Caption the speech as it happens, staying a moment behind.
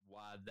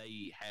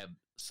they have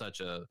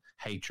such a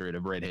hatred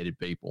of redheaded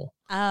people.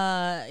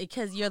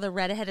 Because you're the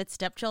redheaded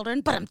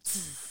stepchildren. But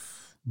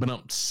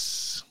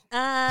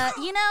I've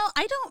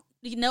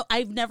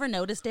never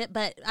noticed it,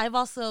 but I've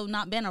also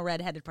not been a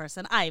redheaded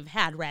person. I've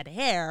had red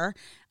hair,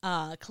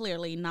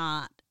 clearly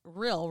not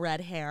real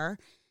red hair.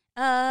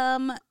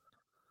 I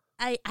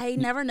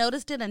never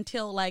noticed it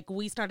until like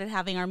we started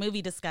having our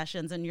movie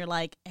discussions, and you're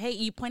like, hey,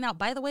 you point out,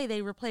 by the way,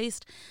 they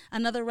replaced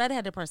another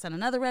redheaded person.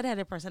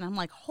 I'm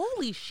like,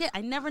 holy shit,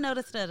 I never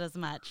noticed it as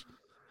much.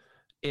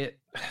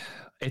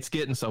 It's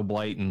getting so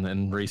blatant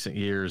in recent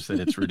years that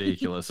it's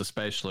ridiculous,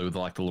 especially with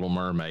like the Little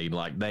Mermaid.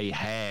 Like they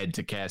had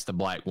to cast a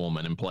black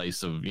woman in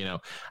place of,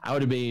 I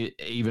would be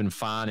even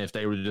fine if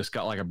they would have just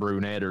got like a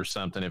brunette or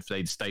something if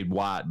they'd stayed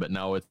white. But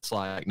no, it's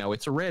like, no,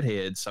 it's a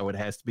redhead, so it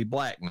has to be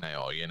black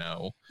now,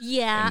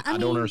 Yeah. I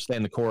don't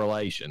understand the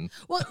correlation.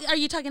 Well, are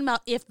you talking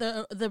about if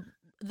the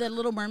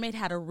Little Mermaid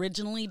had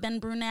originally been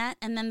brunette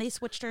and then they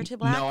switched her to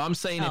black? No, I'm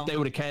saying if they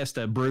would have cast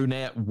a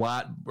brunette,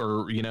 white,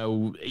 or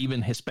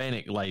even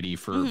Hispanic lady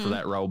for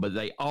that role, but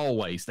they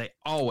always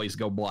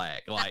go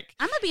black. Like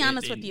I'm gonna be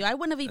honest with you, I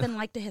wouldn't have even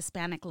liked a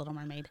Hispanic Little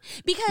Mermaid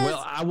because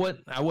I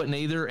wouldn't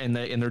either, and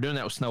they're doing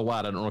that with Snow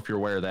White. I don't know if you're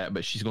aware of that,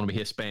 but she's going to be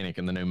Hispanic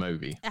in the new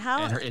movie.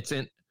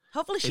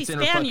 Hopefully she's in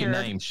Spaniard. Her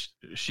fucking name.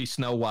 She's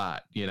Snow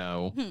White,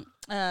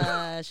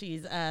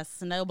 She's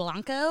Snow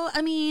Blanco.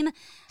 I mean,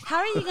 how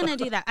are you going to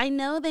do that? I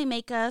know they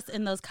make us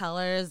in those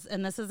colors,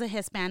 and this is a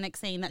Hispanic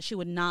saying that she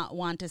would not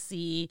want to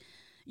see,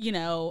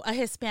 a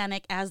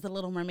Hispanic as the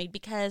Little Mermaid,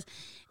 because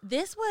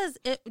this was,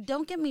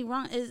 don't get me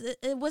wrong,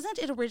 wasn't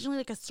it originally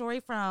like a story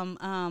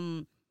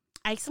from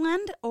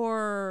Iceland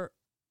or...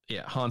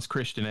 Yeah, Hans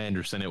Christian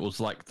Andersen. It was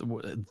like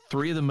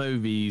 3 of the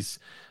movies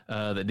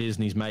that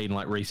Disney's made in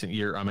like recent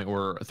year. I mean,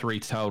 or 3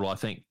 total. I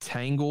think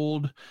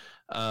Tangled,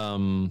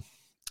 The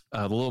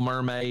Little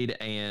Mermaid,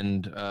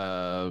 and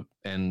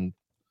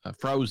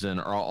Frozen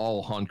are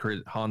all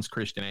Hans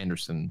Christian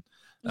Andersen,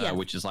 yes.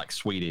 Which is like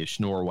Swedish,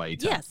 Norway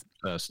type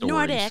stories.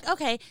 Nordic.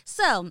 Okay,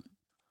 so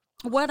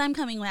what I'm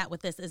coming at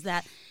with this is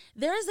that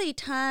there's a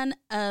ton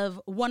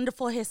of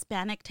wonderful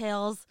Hispanic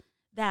tales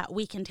that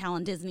we can tell,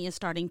 and Disney is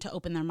starting to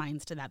open their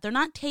minds to that. They're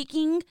not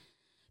taking...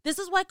 This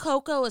is why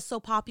Coco is so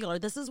popular.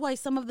 This is why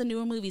some of the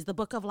newer movies, The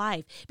Book of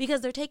Life,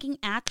 because they're taking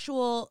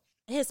actual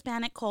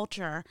Hispanic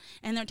culture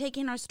and they're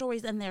taking our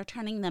stories and they're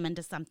turning them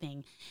into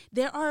something.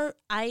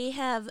 I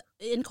have,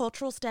 in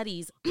cultural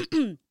studies,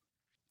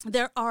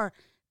 there are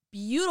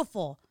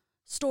beautiful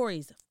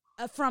stories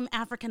from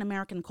African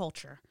American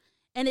culture.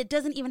 And it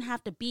doesn't even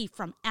have to be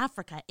from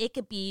Africa. It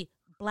could be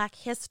Black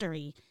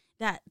history.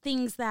 That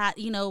things that,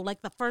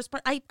 like the first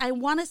part, I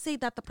want to say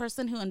that the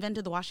person who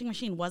invented the washing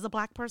machine was a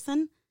Black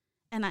person.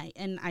 And I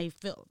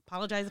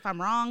apologize if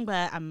I'm wrong,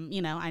 but I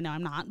know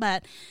I'm not,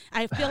 but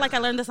I feel like I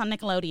learned this on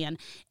Nickelodeon.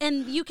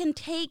 And you can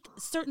take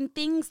certain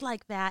things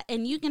like that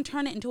and you can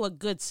turn it into a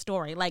good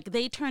story. Like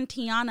they turned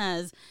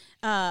Tiana's,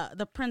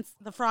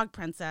 the Frog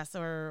Princess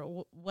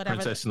or whatever.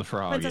 Princess and the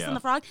Frog. Princess and the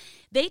Frog.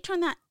 They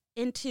turned that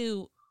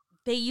into...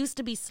 They used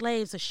to be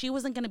slaves, so she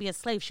wasn't going to be a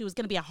slave. She was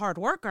going to be a hard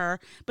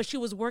worker, but she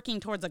was working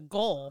towards a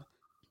goal.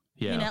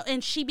 Yeah.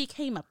 And she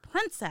became a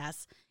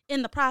princess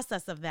in the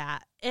process of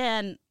that.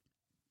 And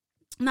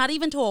not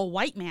even to a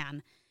white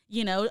man,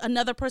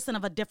 another person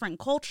of a different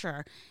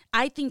culture.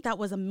 I think that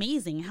was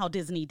amazing how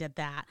Disney did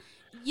that.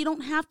 You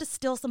don't have to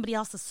steal somebody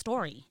else's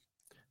story.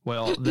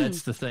 Well,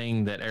 that's the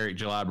thing that Eric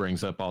July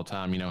brings up all the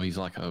time. He's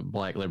like a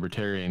Black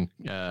libertarian.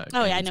 I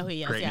know who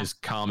he is. Creating his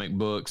comic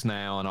books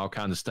now and all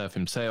kinds of stuff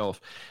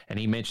himself. And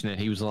he mentioned that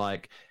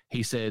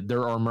he said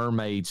there are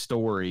mermaid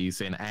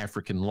stories in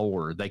African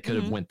lore. They could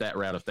have went that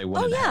route if they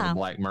wanted to have a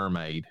Black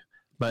mermaid.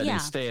 But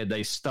instead,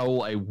 they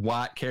stole a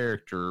white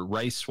character,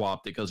 race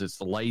swapped it because it's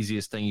the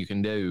laziest thing you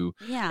can do,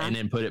 and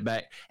then put it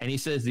back. And he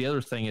says the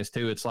other thing is,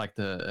 too, it's like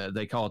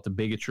they call it the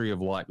bigotry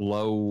of like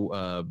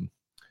low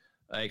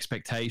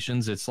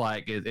expectations. It's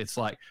like,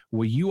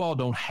 well, you all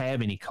don't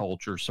have any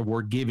culture, so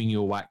we're giving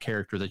you a white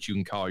character that you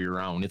can call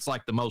your own. It's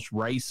like the most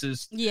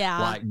racist,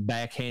 like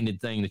backhanded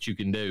thing that you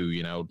can do.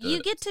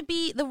 You get to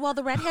be the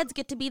redheads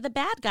get to be the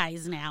bad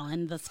guys now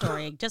in the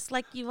story, just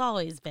like you've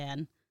always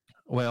been.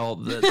 Well,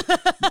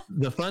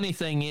 the funny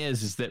thing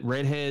is that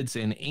redheads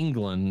in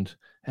England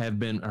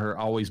are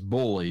always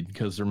bullied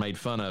because they're made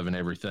fun of and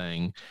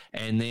everything.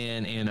 And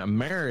then in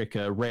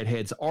America,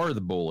 redheads are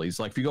the bullies.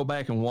 Like if you go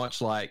back and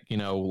watch like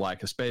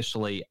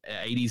especially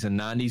 80s and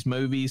 90s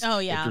movies,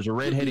 if there's a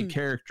redheaded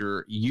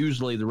character,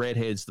 usually the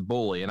redhead's the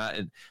bully.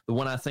 And the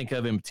one I think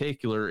of in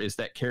particular is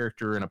that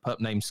character in A Pup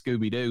Named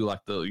Scooby-Doo,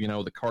 like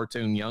the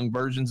cartoon young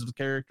versions of the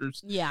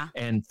characters. Yeah.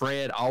 And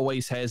Fred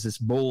always has this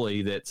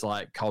bully that's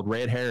like called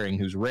Red Herring,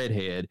 who's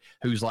redhead,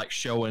 who's like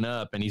showing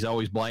up and he's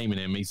always blaming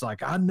him. He's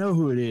like, I know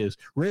who it is.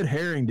 Red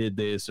Herring did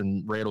this,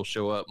 and Red will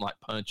show up and like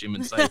punch him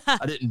and say,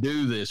 I didn't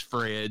do this,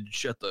 Fred,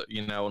 shut the,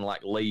 and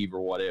like leave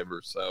or whatever.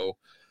 So,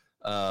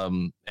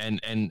 and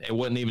it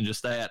wasn't even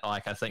just that.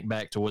 Like I think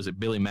back to, was it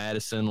Billy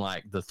Madison?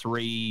 Like the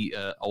 3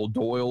 old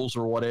Doyles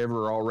or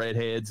whatever are all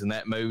redheads in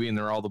that movie, and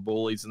they're all the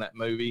bullies in that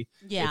movie.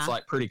 Yeah. It's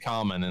like pretty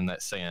common in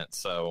that sense.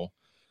 So,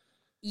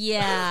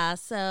 Yeah,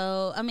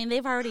 so I mean,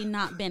 they've already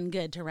not been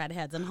good to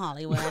redheads in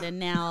Hollywood, and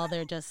now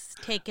they're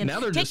just taking all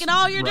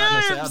your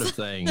us nerves out of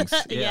things.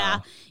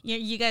 Yeah,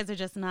 you guys are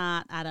just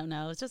not. I don't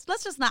know. It's just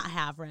let's just not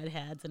have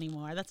redheads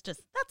anymore. That's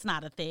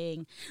not a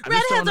thing.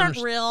 Redheads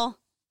aren't real.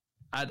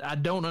 I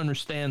don't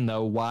understand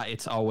though why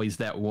it's always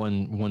that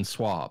one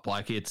swap.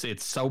 Like it's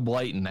so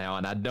blatant now,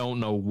 and I don't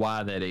know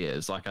why that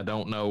is. Like I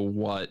don't know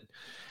what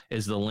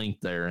is the link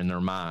there in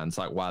their minds,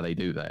 like why they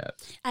do that.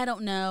 I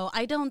don't know.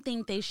 I don't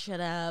think they should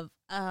have.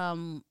 A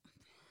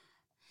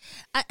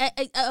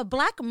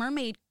Black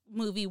Mermaid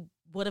movie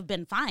would have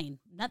been fine.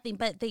 Nothing,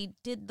 but they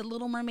did The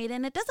Little Mermaid,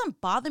 and it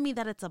doesn't bother me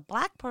that it's a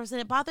black person.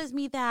 It bothers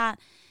me that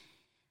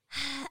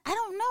I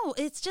don't know.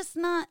 It's just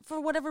not, for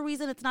whatever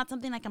reason, it's not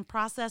something I can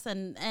process,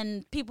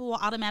 and people will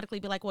automatically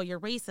be like, well, you're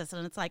racist.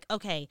 And it's like,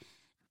 okay,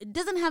 it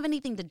doesn't have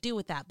anything to do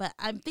with that. But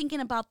I'm thinking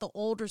about the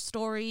older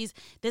stories.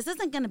 This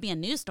isn't going to be a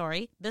new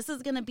story. This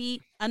is going to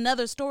be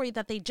another story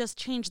that they just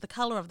changed the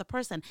color of the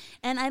person.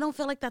 And I don't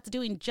feel like that's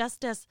doing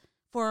justice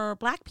for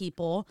black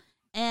people.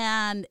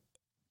 And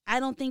I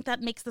don't think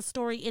that makes the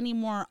story any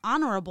more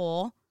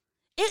honorable.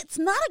 It's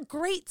not a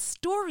great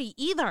story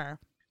either.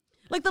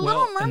 Like, The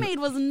Little Mermaid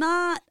was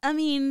not, I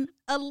mean,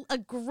 a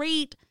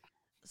great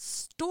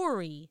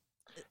story.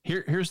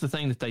 Here's the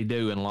thing that they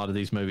do in a lot of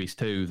these movies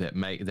too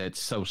that's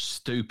so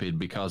stupid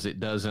because it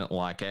doesn't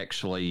like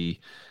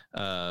actually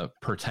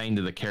pertain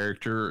to the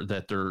character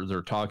that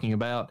they're talking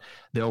about.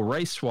 They'll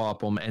race swap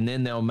them, and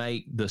then they'll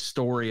make the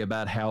story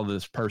about how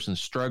this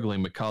person's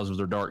struggling because of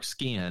their dark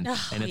skin,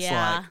 and it's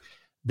like,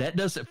 that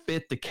doesn't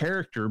fit the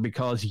character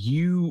because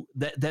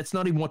that's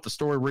not even what the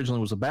story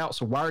originally was about.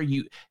 So why are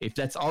you, if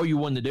that's all you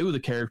want to do with the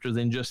character,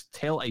 then just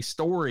tell a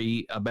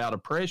story about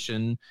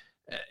oppression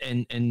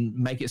and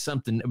make it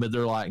something. But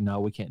they're like, no,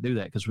 we can't do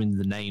that because we need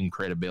the name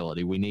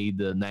credibility. We need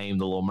the name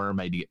The Little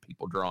Mermaid to get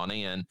people drawn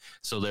in.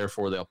 So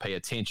therefore they'll pay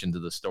attention to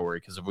the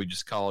story. Because if we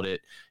just called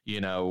it,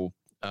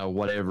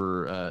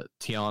 whatever,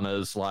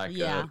 Tiana's like,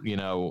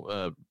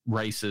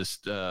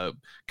 racist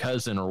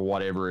cousin or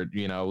whatever,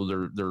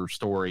 their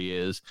story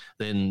is,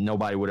 then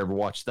nobody would ever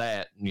watch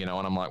that, and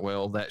I'm like,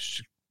 well,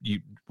 you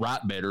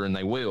write better and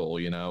they will,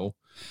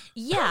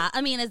 Yeah,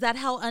 I mean, is that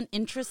how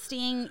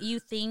uninteresting you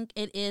think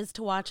it is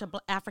to watch a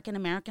African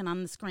American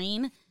on the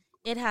screen?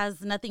 It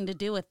has nothing to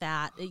do with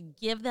that.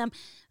 Give them,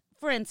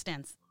 for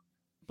instance,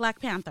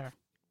 Black Panther.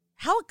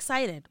 How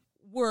excited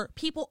were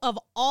people of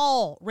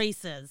all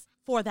races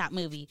for that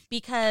movie?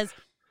 Because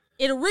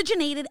it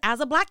originated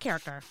as a black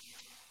character.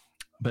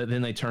 But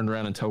then they turned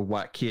around and told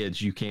white kids,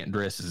 you can't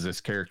dress as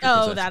this character.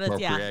 Oh, that's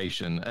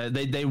appropriation.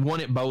 They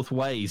want it both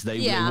ways.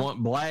 They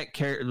want black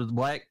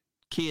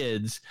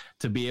kids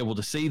to be able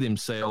to see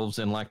themselves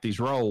in like these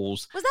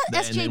roles. Was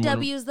that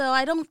SJWs though?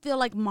 I don't feel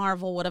like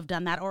Marvel would have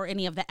done that, or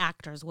any of the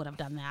actors would have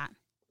done that.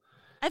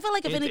 I feel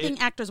like if anything,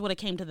 actors would have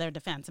came to their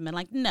defense and been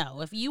like,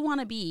 no, if you want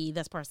to be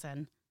this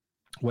person.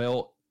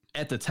 Well,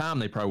 at the time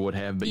they probably would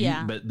have, but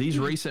but these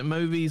recent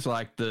movies,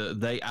 like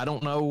I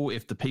don't know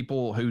if the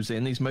people who's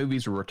in these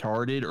movies are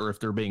retarded or if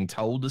they're being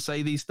told to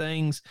say these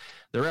things.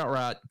 They're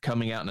outright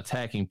coming out and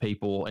attacking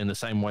people in the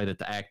same way that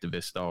the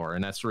activists are,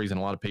 and that's the reason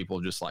a lot of people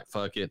are just like,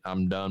 fuck it,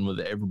 I'm done with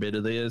every bit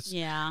of this.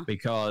 Yeah,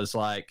 because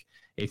like,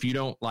 if you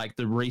don't like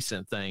the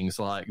recent things,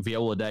 like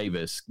Viola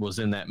Davis was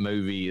in that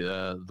movie,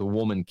 The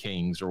Woman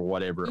Kings or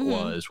whatever it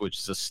was, which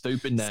is a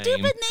stupid name.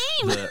 I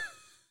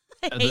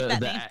hate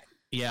that name.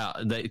 Yeah,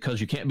 because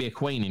you can't be a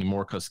queen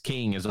anymore because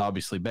king is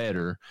obviously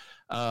better.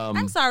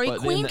 I'm sorry,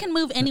 queen can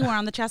move anywhere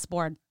on the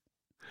chessboard.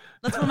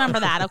 Let's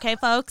remember that, okay,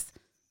 folks?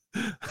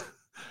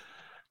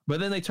 But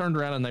then they turned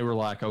around and they were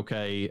like,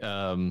 okay,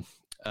 it's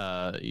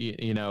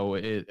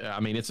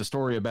a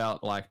story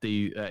about like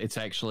it's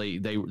actually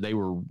they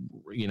were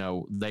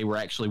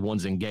actually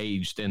ones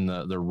engaged in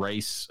the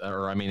race,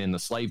 or in the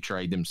slave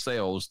trade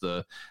themselves,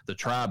 the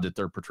tribe that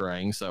they're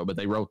portraying. So, but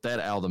they wrote that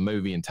out of the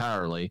movie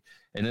entirely.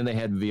 And then they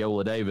had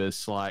Viola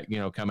Davis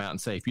come out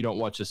and say, if you don't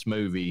watch this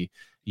movie,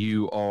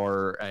 you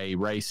are a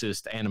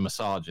racist and a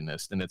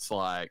misogynist. And it's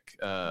like,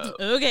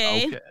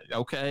 okay,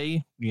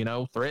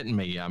 threaten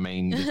me. I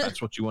mean, if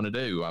that's what you want to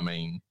do. I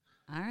mean.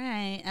 All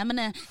right, I'm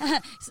gonna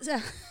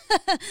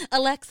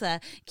Alexa,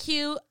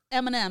 cue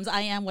M&M's.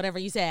 I am whatever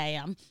you say I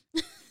am.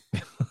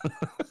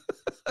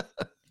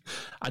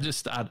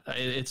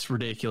 It's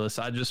ridiculous.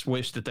 I just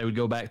wish that they would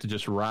go back to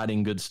just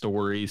writing good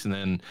stories and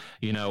then,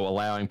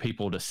 allowing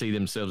people to see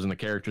themselves in the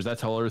characters.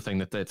 That's a whole other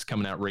thing that's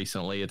coming out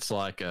recently. It's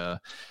like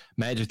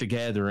Magic the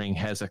Gathering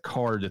has a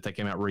card that they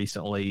came out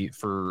recently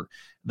for,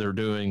 they're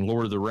doing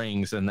Lord of the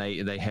Rings, and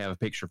they have a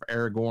picture of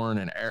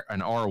Aragorn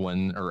and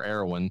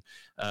Arwen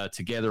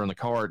together on the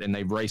card, and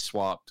they've race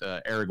swapped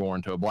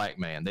Aragorn to a black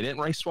man. They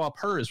didn't race swap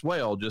her as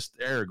well, just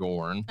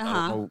Aragorn.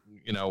 I don't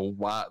know,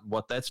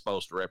 what that's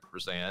supposed to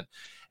represent.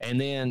 And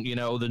then,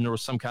 then there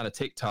was some kind of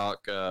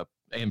TikTok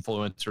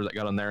influencer that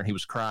got on there, and he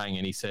was crying,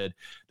 and he said,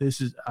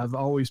 I've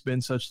always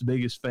been such the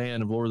biggest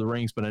fan of Lord of the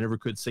Rings, but I never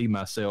could see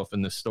myself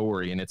in this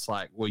story. And it's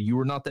like, well, you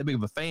were not that big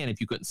of a fan if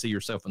you couldn't see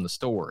yourself in the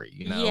story.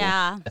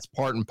 Yeah, that's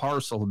part and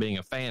parcel of being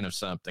a fan of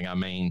something. I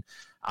mean,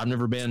 I've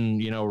never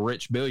been, a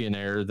rich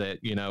billionaire that,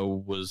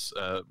 was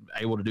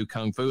able to do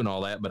kung fu and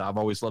all that, but I've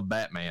always loved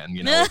Batman.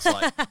 It's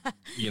like,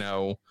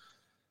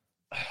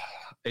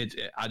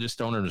 I just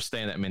don't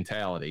understand that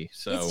mentality.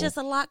 So it's just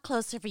a lot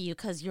closer for you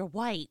because you're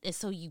white,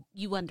 so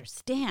you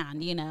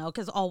understand,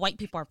 because all white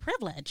people are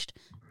privileged.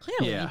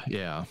 Clearly.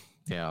 Yeah.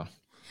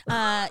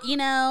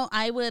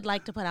 I would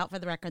like to put out for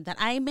the record that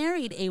I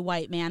married a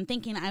white man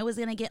thinking I was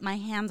going to get my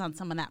hands on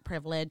some of that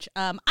privilege.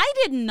 I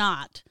did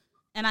not,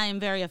 and I am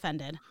very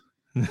offended.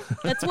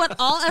 That's what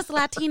all us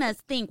Latinas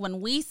think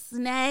when we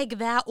snag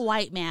that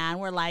white man.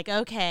 We're like,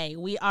 okay,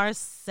 we are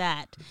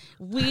set.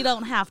 We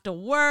don't have to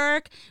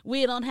work.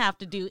 We don't have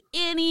to do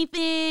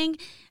anything.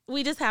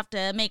 We just have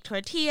to make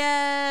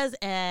tortillas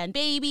and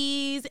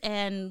babies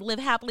and live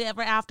happily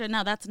ever after.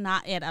 No, that's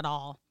not it at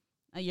all.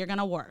 You're going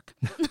to work.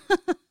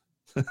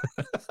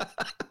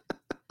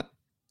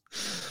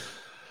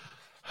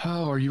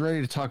 Oh, are you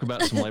ready to talk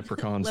about some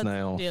leprechauns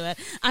now? Let's do it.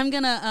 I'm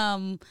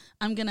gonna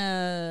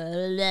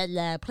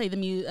play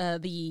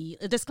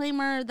the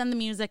disclaimer, then the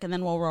music, and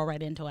then we'll roll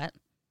right into it.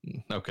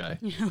 Okay.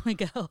 Here we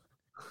go.